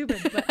not stupid.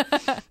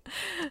 But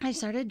I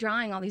started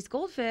drawing all these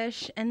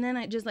goldfish, and then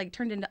it just like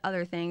turned into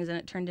other things, and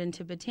it turned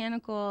into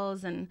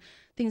botanicals and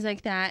things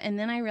like that. And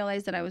then I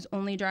realized that I was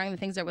only drawing the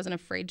things I wasn't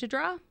afraid to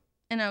draw.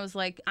 And I was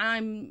like,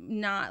 I'm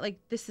not like,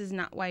 this is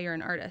not why you're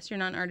an artist. You're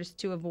not an artist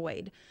to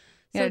avoid.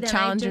 You gotta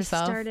challenge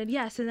yourself.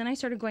 So then I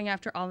started going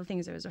after all the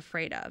things I was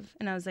afraid of.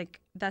 And I was like,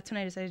 that's when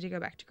I decided to go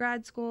back to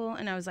grad school.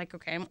 And I was like,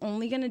 okay, I'm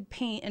only going to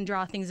paint and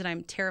draw things that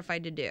I'm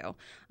terrified to do.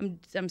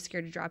 I'm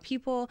scared to draw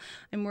people.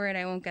 I'm worried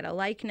I won't get a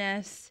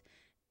likeness.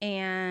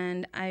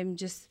 And I'm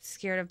just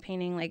scared of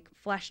painting. Like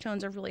flesh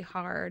tones are really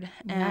hard.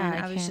 And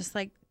Yeah, I was just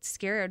like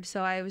scared.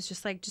 So I was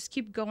just like, just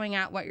keep going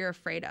at what you're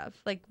afraid of.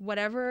 Like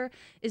whatever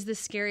is the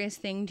scariest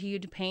thing to you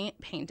to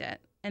paint it.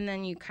 And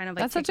then you kind of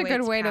like that's such a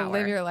good way to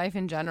live your life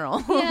in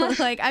general. Yeah.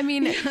 Like, I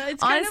mean, it's honestly,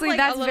 kind of like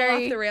that's a little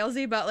very off the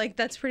railsy, but like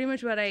that's pretty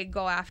much what I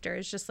go after.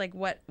 It's just like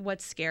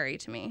what's scary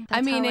to me. I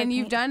That's mean, how and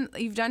paint.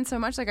 you've done so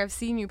much. Like I've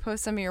seen you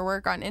post some of your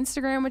work on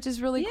Instagram, which is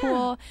really Yeah.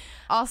 cool.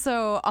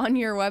 Also on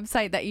your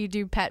website that you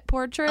do pet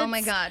portraits. Oh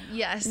my God,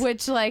 yes.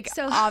 Which like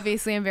So-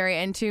 obviously I'm very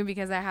into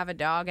because I have a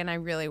dog and I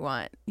really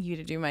want you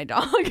to do my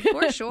dog.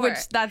 For sure.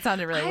 Which that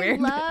sounded really weird.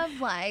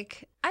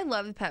 I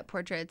love the pet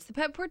portraits. The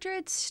pet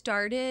portraits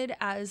started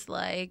as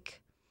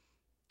like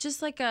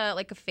just like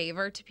a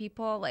favor to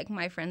people. Like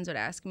my friends would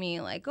ask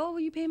me like, "Oh,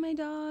 will you paint my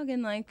dog?"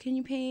 And like, "Can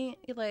you paint?"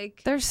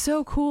 Like They're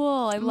so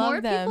cool. I love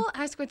more them. people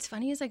ask. What's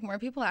funny is like more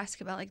people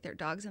ask about like their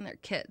dogs and their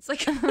kids.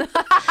 Like,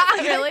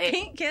 Really? I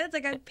paint kids.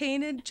 Like I've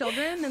painted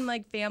children and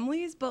like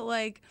families, but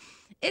like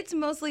it's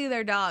mostly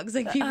their dogs.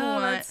 Like people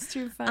want. That's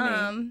too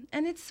funny.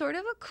 And it's sort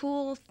of a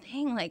cool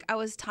thing. Like I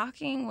was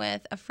talking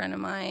with a friend of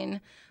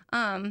mine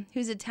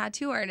who's a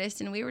tattoo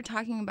artist, and we were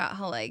talking about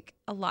how like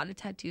a lot of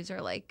tattoos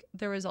are like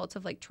the results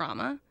of like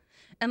trauma.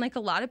 And like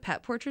a lot of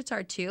pet portraits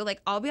are too. Like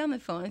I'll be on the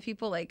phone with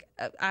people like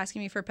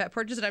asking me for pet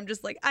portraits, and I'm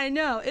just like, I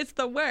know, it's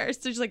the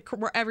worst. There's like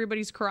where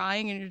everybody's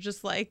crying, and you're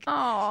just like,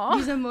 Aww.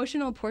 these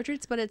emotional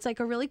portraits. But it's like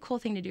a really cool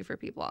thing to do for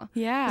people.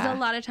 Yeah. Because a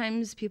lot of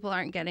times people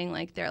aren't getting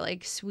like their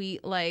like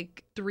sweet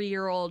like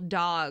 3-year-old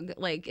dog.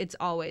 Like it's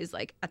always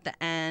like at the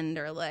end,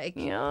 or like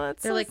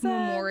that's they're so like sad.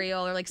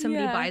 memorial, or like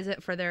somebody Yeah. buys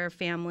it for their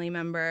family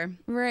member.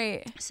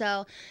 Right.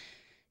 So.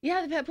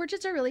 Yeah, the pet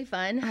portraits are really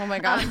fun. Oh my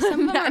God.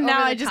 Some of them are now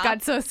over I the just top.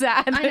 got so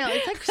sad. I know,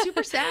 it's like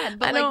super sad.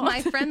 But I like know.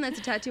 my friend that's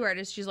a tattoo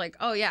artist, she's like,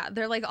 oh yeah,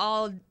 they're like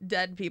all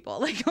dead people.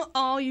 Like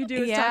all you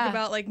do is Yeah. talk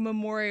about like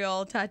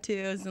memorial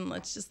tattoos, and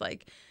it's just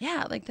like,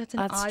 yeah, like that's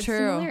an That's odd true.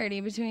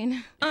 similarity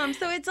between.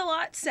 So it's a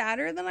lot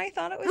sadder than I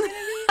thought it was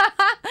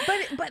gonna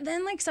be. but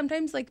then like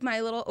sometimes like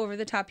my little over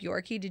the top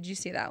Yorkie, did you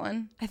see that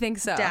one? I think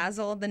so.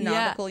 Dazzle, the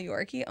nautical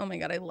Yorkie. Oh my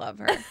God, I love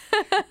her.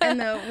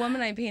 And the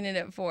woman I painted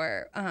it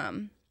for,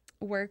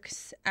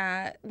 works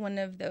at one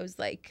of those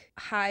like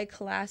high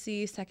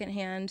classy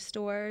secondhand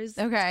stores.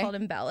 Okay. It's called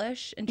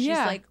Embellish. And she's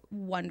Yeah. like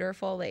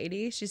wonderful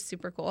lady. She's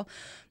super cool.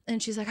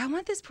 And she's like, I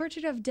want this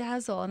portrait of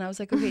Dazzle. And I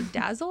was like, okay,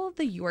 Dazzle,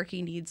 the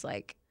Yorkie needs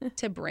like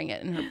to bring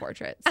it in her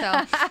portrait.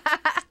 So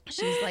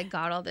she's like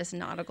got all this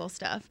nautical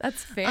stuff.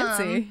 That's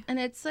fancy. And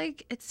it's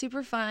like, it's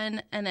super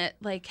fun. And it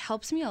like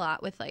helps me a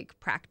lot with like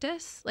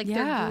practice. Like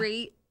Yeah.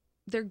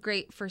 they're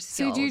great for So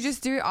skills. do you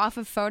just do it off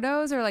of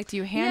photos, or like do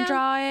you hand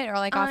draw it, or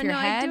like off your no,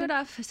 head? I do it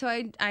off. So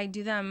I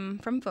do them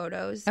from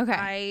photos. Okay.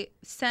 I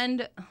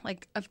send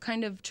like I've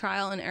kind of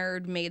trial and error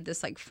made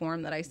this like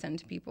form that I send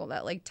to people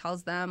that like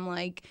tells them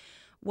like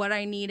what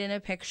I need in a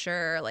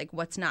picture, like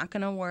what's not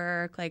gonna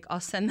work. Like I'll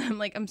send them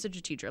like I'm such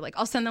a teacher. Like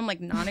I'll send them like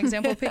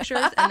non-example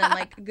pictures and then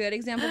like good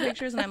example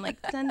pictures, and I'm like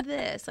send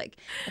this. Like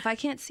if I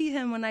can't see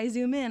him when I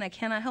zoom in, I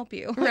cannot help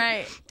you. Like,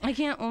 Right. I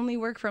can't only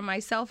work from my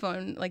cell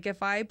phone. Like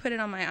if I put it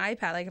on my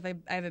iPad, like if I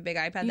have a big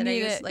iPad You that I need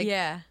use, it. like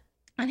Yeah.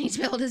 I need to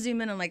be able to zoom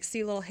in and like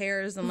see little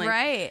hairs and like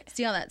Right.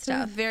 see all that So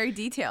stuff. very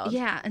detailed.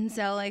 Yeah, and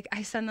so like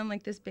I send them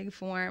like this big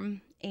form,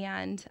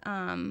 and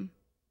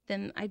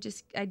then I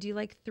do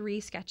like 3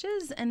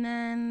 sketches, and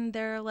then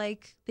they're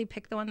like they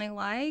pick the one they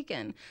like,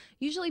 and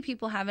usually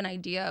people have an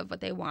idea of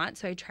what they want,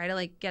 so I try to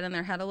like get in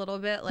their head a little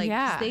bit, like 'cause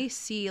Yeah. they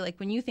see like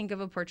when you think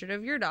of a portrait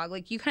of your dog,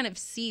 like you kind of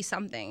see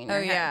something in Oh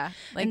your head. yeah.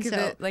 Like And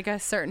so- like a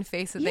certain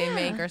face that they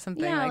make or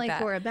something yeah, like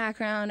that. or a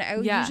background. I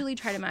would Yeah. usually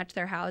try to match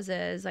their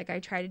houses. Like I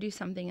try to do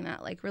something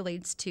that like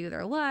relates to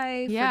their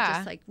life. Yeah. Or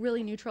just like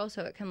really neutral,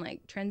 so it can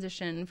like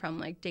transition from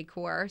like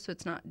decor, so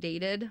it's not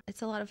dated.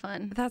 It's a lot of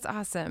fun. That's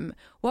awesome.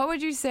 What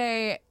would you say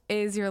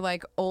is your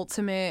like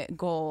ultimate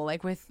goal,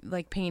 like with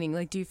like painting?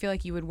 Like do you feel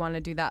like you would want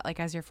to do that like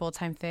as your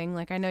full-time thing?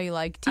 Like I know you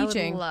like I would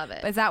teaching. love it.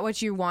 But is that what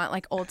you want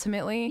like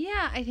ultimately?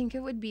 Yeah, I think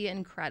it would be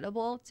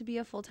incredible to be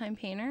a full-time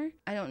painter.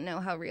 I don't know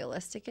how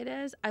realistic it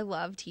is. I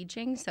love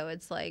teaching, so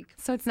it's like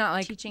So it's not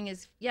like teaching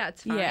is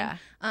it's fine. Yeah.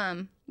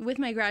 With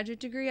my graduate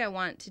degree, I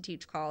want to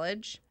teach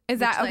college. is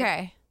that which, like,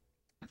 okay?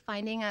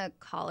 finding a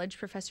college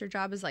professor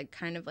job is like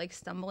kind of like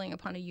stumbling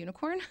upon a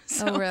unicorn.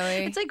 So Oh,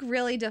 really? It's like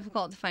really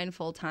difficult to find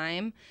full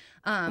time.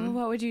 Well,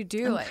 what would you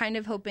do? I'm Like, kind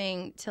of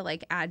hoping to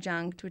like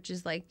adjunct, which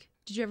is like,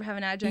 did you ever have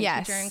an adjunct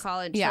Yes. teacher in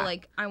college? Yeah. So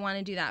like I want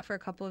to do that for a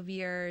couple of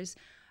years,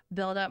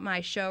 build up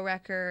my show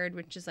record,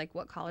 which is like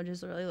what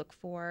colleges really look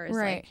for is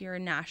Right. like your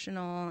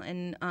national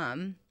and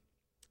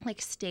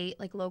like state,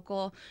 like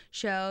local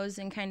shows,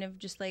 and kind of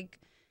just like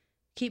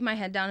keep my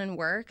head down and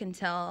work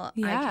until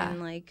Yeah. I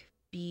can like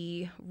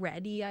be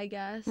ready, I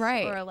guess.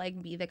 Right. Or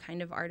like be the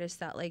kind of artist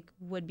that like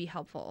would be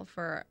helpful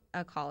for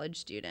a college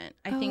student.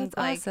 I oh, think that's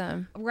like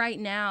awesome. right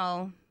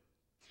now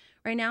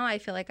I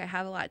feel like I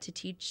have a lot to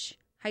teach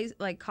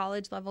like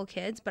college level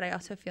kids, but I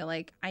also feel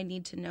like I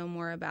need to know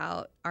more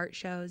about art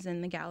shows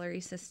and the gallery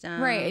system.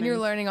 Right, and you're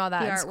learning all that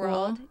the in art school.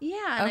 world.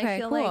 Yeah, and Okay,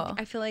 I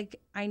cool. feel like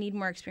I need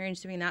more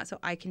experience doing that so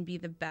I can be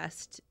the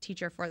best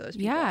teacher for those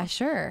people. Yeah,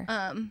 sure.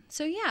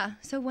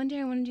 So one day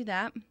I want to do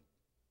that.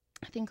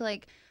 I think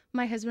like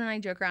my husband and I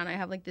joke around. I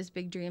have like this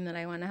big dream that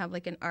I want to have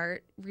like an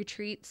art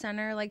retreat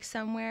center like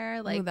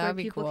somewhere, like that where would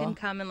be people cool. can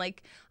come and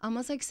like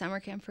almost like summer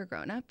camp for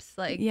grown-ups.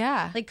 Like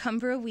Yeah. like come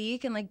for a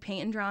week and like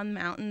paint and draw in the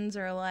mountains,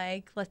 or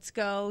like let's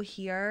go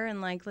here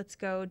and like let's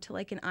go to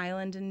like an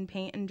island and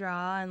paint and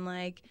draw and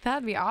like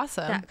That'd be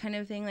awesome. that kind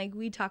of thing. Like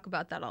we talk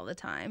about that all the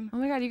time. Oh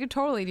my God, you could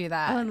totally do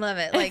that. I would love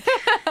it. Like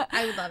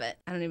I would love it.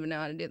 I don't even know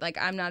how to do it. Like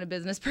I'm not a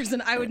business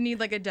person. I would need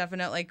like a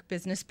definite like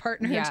business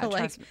partner Yeah, to like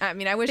trust me. I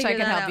mean, I wish I figure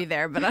could that help out. you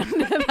there, but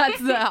that's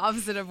the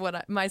opposite of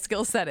what my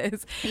skill set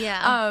is.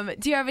 Yeah.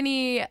 Do you have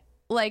any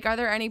like? Are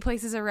there any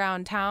places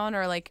around town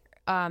or like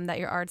that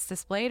your art's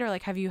displayed, or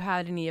like have you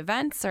had any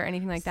events or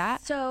anything like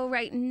that? So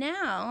right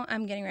now,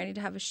 I'm getting ready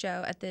to have a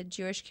show at the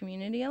Jewish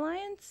Community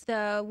Alliance.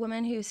 The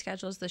woman who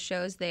schedules the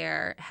shows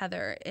there,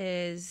 Heather,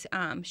 is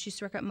she used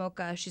to work at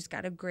MoCA. She's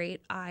got a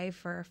great eye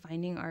for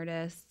finding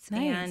artists, Nice.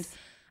 and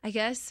I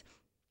guess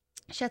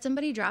she had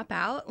somebody drop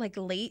out like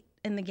late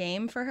in the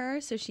game for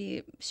her. So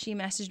she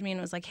messaged me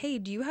and was like, hey,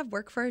 do you have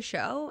work for a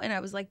show? And I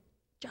was like,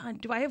 John,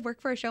 do I have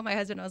work for a show? My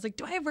husband, I was like,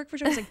 do I have work for a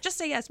show? He's like, just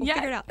say yes. We'll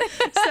figure it out.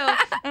 So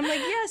I'm like,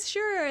 yes,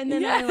 sure. And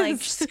then I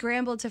like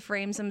scrambled to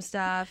frame some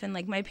stuff, and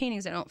like my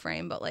paintings I don't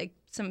frame, but like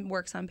some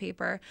works on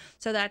paper.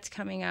 So that's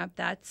coming up.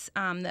 That's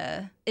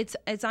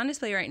it's on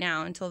display right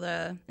now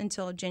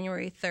until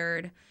January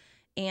 3rd.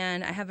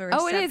 And I have a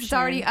reception. Oh, it is. It's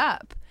already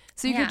up.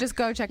 So you could just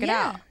go check it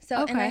out.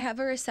 So and I have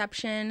a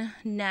reception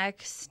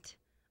next.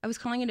 I was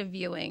calling it a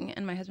viewing,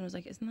 and my husband was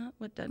like, "Isn't that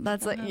what that?"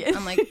 That's like. Yeah.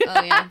 I'm like,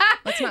 "Oh yeah,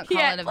 let's not call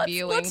it a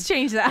viewing. Let's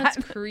change that.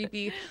 That's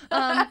creepy."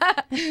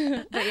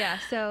 But yeah,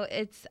 so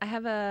I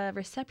have a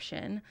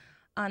reception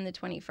on the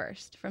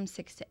 21st from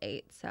 6 to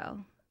 8.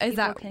 So is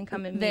people that can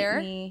come and there?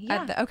 meet me.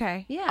 Yeah.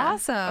 Okay. Yeah.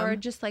 Awesome. Or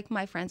just like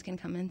my friends can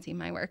come and see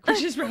my work,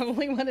 which is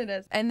probably what it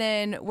is. And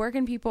then where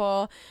can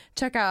people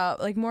check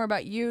out like more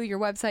about you, your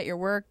website, your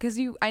work? Because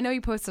I know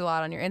you post a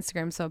lot on your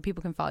Instagram, so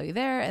people can follow you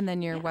there. And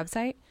then your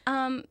website.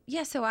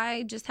 So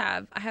I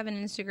have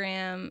an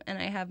Instagram and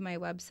I have my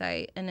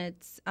website, and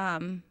it's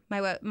my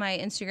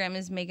Instagram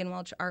is Megan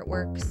Welch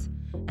Artworks,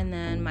 and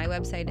then my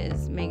website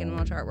is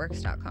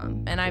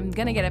meganwelchartworks.com. And I'm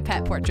gonna get a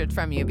pet portrait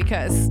from you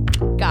because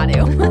got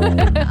to.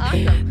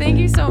 Awesome. Thank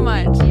you so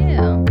much. Thank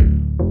you.